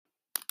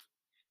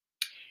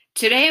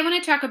Today I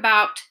want to talk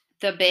about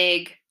the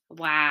big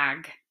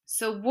lag.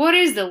 So what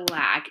is the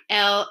lag?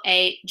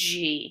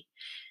 LAG.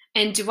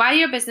 And why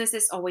your business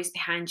is always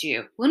behind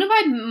you. One of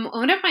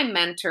my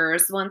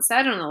mentors once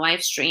said on a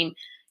live stream,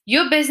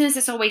 your business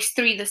is always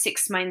 3 to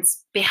 6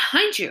 months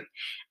behind you.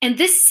 And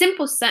this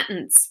simple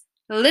sentence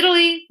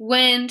literally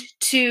went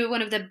to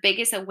one of the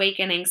biggest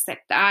awakenings that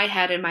I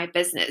had in my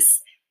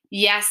business.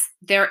 Yes,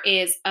 there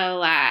is a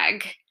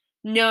lag.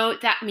 No,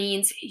 that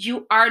means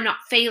you are not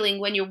failing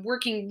when you're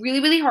working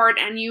really, really hard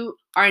and you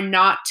are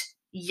not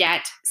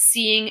yet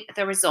seeing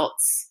the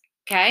results.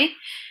 Okay?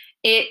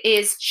 It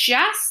is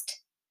just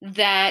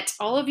that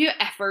all of your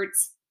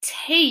efforts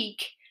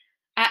take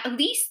at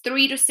least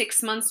 3 to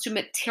 6 months to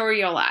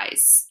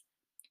materialize.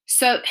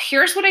 So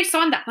here's what I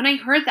saw in that. When I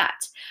heard that,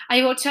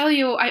 I will tell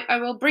you, I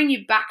will bring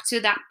you back to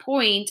that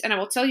point and I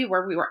will tell you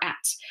where we were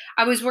at.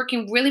 I was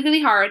working really,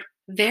 really hard,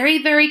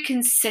 very, very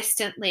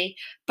consistently,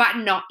 but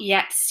not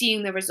yet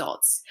seeing the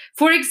results.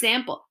 For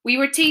example, we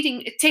were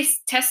testing,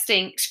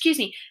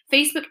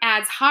 Facebook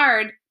ads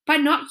hard,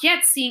 but not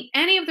yet seeing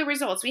any of the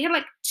results. We had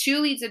like 2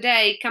 leads a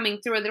day coming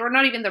through, and they were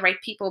not even the right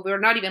people. We were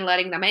not even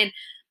letting them in.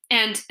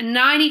 And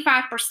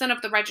 95%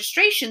 of the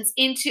registrations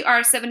into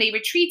our 7-day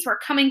retreats were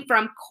coming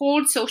from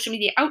cold social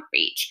media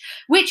outreach,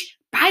 which,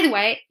 by the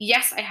way,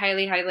 yes, I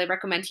highly, highly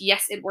recommend.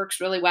 Yes, it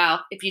works really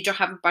well if you don't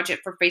have a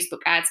budget for Facebook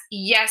ads.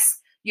 Yes,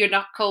 you're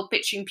not cold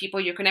pitching people,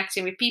 you're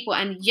connecting with people.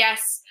 And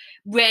yes,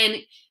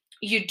 when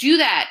you do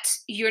that,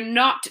 you're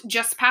not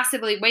just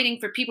passively waiting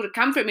for people to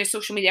come from your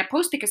social media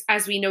post, because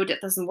as we know, that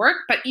doesn't work,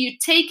 but you're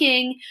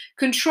taking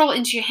control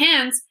into your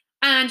hands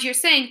and you're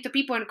saying the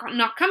people are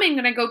not coming, I'm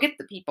gonna go get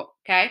the people,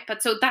 okay?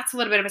 But so that's a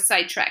little bit of a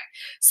sidetrack.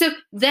 So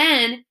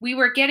then we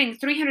were getting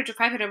 300 to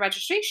 500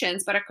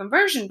 registrations, but our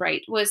conversion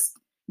rate was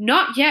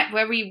not yet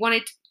where we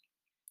wanted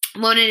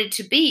it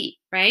to be,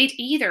 right?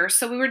 Either.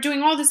 So we were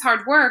doing all this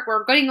hard work, we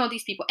we're getting all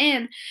these people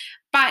in,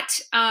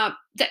 but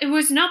it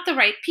was not the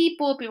right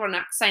people. People were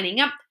not signing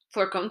up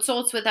for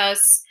consults with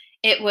us.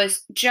 It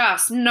was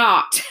just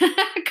not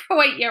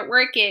quite yet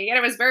working, and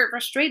it was very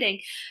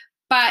frustrating.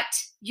 But,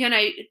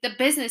 the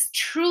business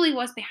truly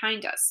was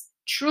behind us.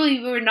 Truly,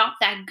 we were not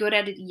that good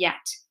at it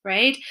yet,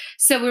 right?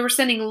 So we were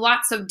sending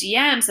lots of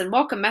DMs and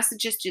welcome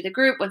messages to the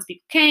group once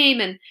people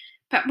came,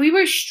 but we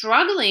were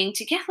struggling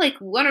to get like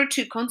 1 or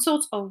 2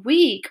 consults a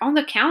week on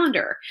the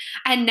calendar.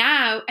 And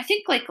now, I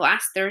think like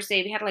last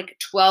Thursday, we had like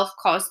 12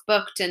 calls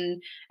booked,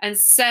 and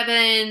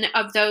 7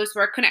 of those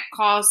were connect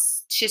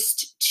calls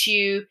just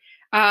to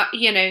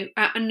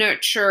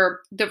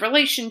nurture the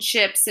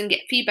relationships and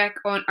get feedback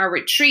on our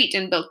retreat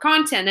and build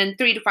content, and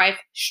 3 to 5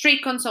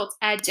 straight consults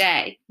a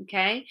day.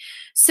 Okay.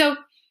 So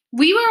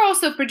we were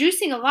also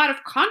producing a lot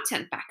of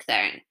content back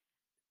then,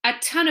 a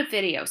ton of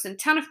videos and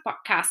ton of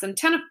podcasts and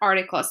ton of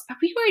articles, but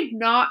we were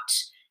not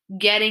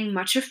getting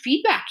much of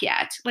feedback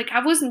yet. Like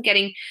I wasn't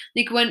getting,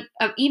 like when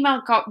an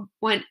email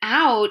went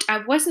out,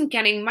 I wasn't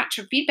getting much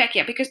of feedback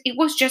yet because it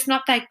was just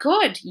not that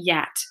good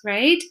yet.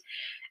 Right.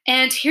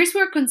 And here's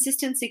where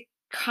consistency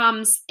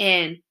comes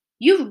in.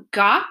 You've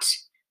got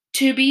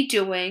to be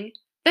doing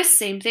the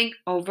same thing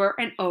over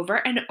and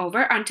over and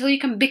over until you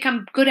can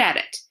become good at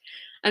it.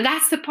 And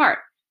that's the part.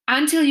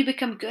 Until you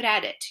become good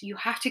at it, you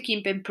have to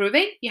keep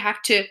improving. You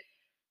have to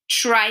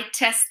try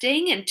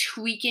testing and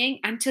tweaking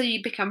until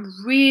you become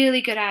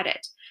really good at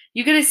it.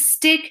 You're going to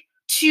stick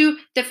to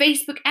the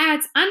Facebook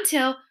ads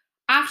until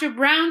after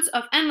rounds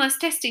of endless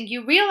testing,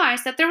 you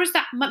realize that there was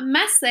that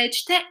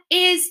message that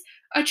is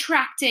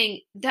attracting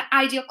the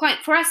ideal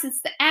client. For us,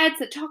 it's the ads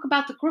that talk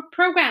about the group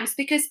programs,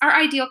 because our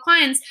ideal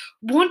clients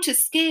want to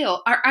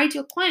scale. Our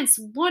ideal clients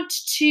want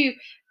to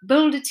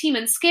build a team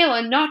and scale,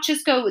 and not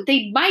just go,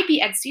 they might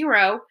be at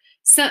zero.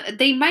 So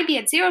they might be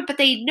at zero, but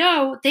they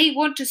know they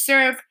want to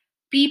serve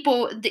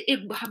people.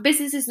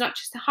 Business is not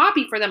just a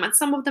hobby for them. And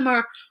some of them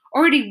are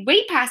already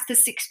way past the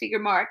 6-figure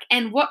mark.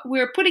 And what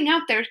we're putting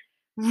out there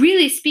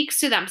really speaks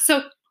to them.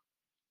 So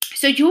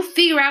you'll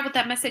figure out what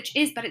that message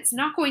is, but it's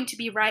not going to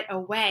be right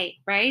away,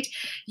 right?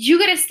 You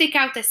got to stick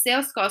out the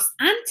sales costs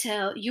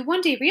until you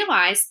one day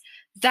realize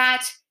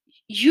that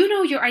you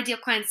know your ideal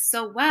clients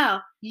so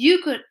well, you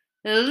could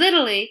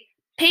literally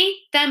paint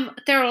them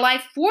their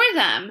life for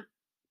them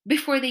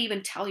before they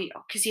even tell you,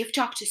 because you've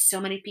talked to so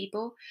many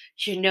people,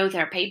 you know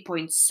their pain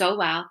points so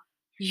well.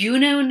 You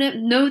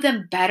know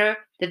them better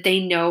than they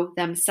know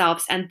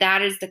themselves. And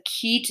that is the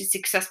key to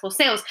successful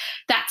sales.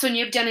 That's when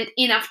you've done it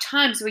enough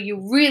times where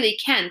you really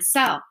can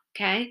sell,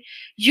 okay?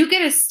 You got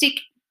to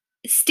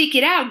stick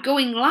it out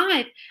going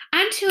live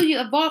until you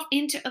evolve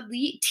into a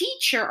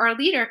teacher or a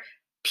leader.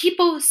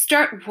 People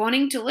start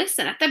wanting to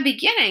listen. At the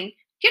beginning,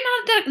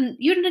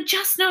 you're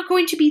just not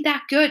going to be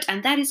that good,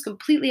 and that is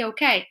completely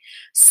okay.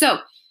 So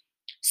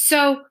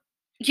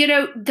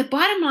the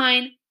bottom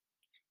line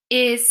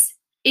is,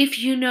 if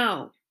you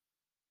know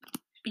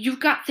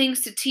you've got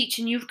things to teach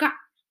and you've got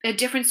a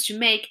difference to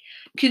make,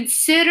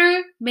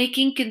 consider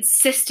making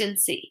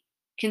consistency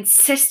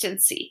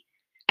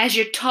as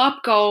your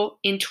top goal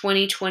in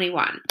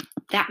 2021.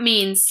 That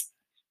means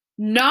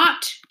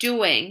not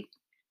doing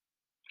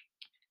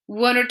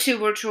 1 or 2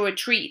 virtual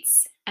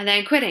retreats and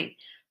then quitting.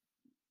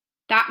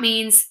 That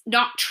means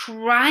not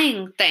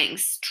trying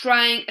things,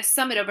 trying a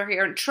summit over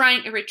here and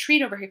trying a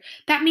retreat over here.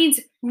 That means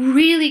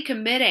really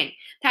committing.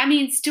 That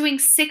means doing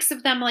 6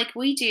 of them like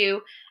we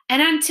do.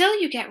 And until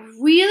you get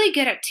really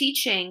good at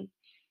teaching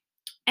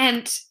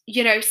and,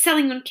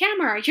 selling on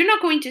camera, you're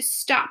not going to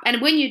stop.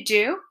 And when you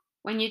do,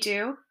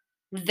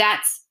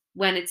 that's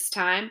when it's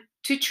time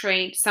to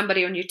train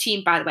somebody on your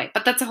team, by the way.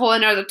 But that's a whole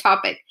another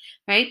topic,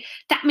 right?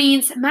 That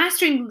means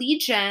mastering lead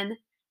gen,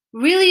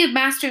 really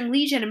mastering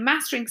lead gen and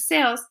mastering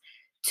sales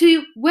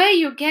to where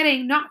you're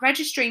getting not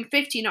registering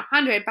 50, not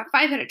 100, but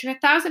 500 to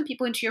 1,000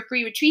 people into your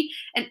free retreat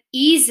and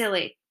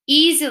easily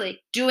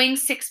doing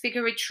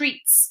 6-figure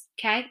retreats,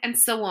 okay? And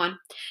so on.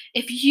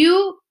 If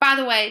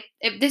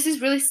this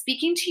is really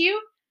speaking to you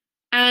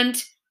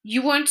and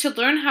you want to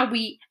learn how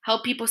we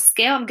help people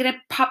scale, I'm going to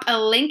pop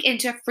a link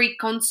into a free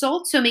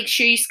consult. So make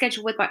sure you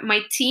schedule with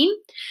my team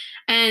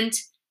and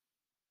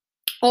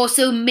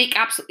also make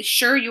absolutely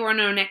sure you're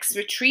on our next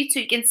retreat so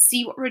you can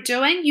see what we're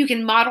doing. You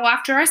can model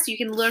after us. You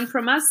can learn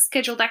from us.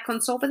 Schedule that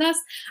consult with us.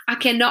 I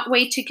cannot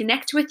wait to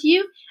connect with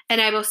you,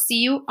 and I will see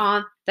you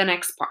on the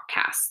next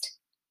podcast.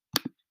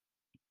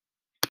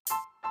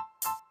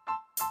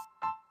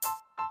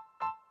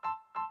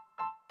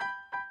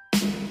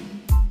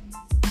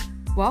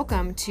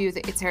 Welcome to the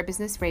It's Her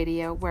Business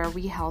Radio, where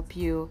we help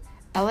you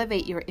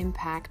elevate your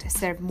impact,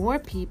 serve more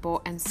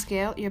people, and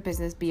scale your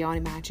business beyond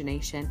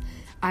imagination.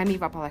 I'm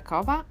Eva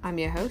Palakova. I'm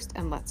your host,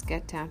 and let's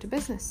get down to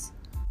business.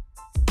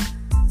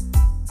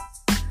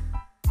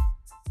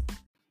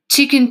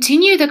 To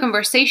continue the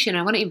conversation,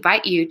 I want to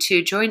invite you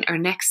to join our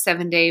next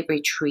 7-day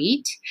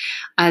retreat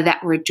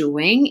that we're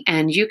doing.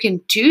 And you can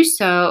do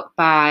so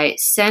by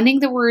sending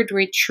the word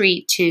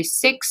retreat to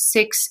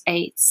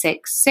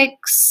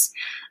 66866.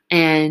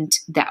 And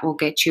that will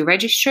get you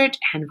registered,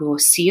 and we will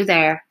see you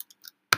there.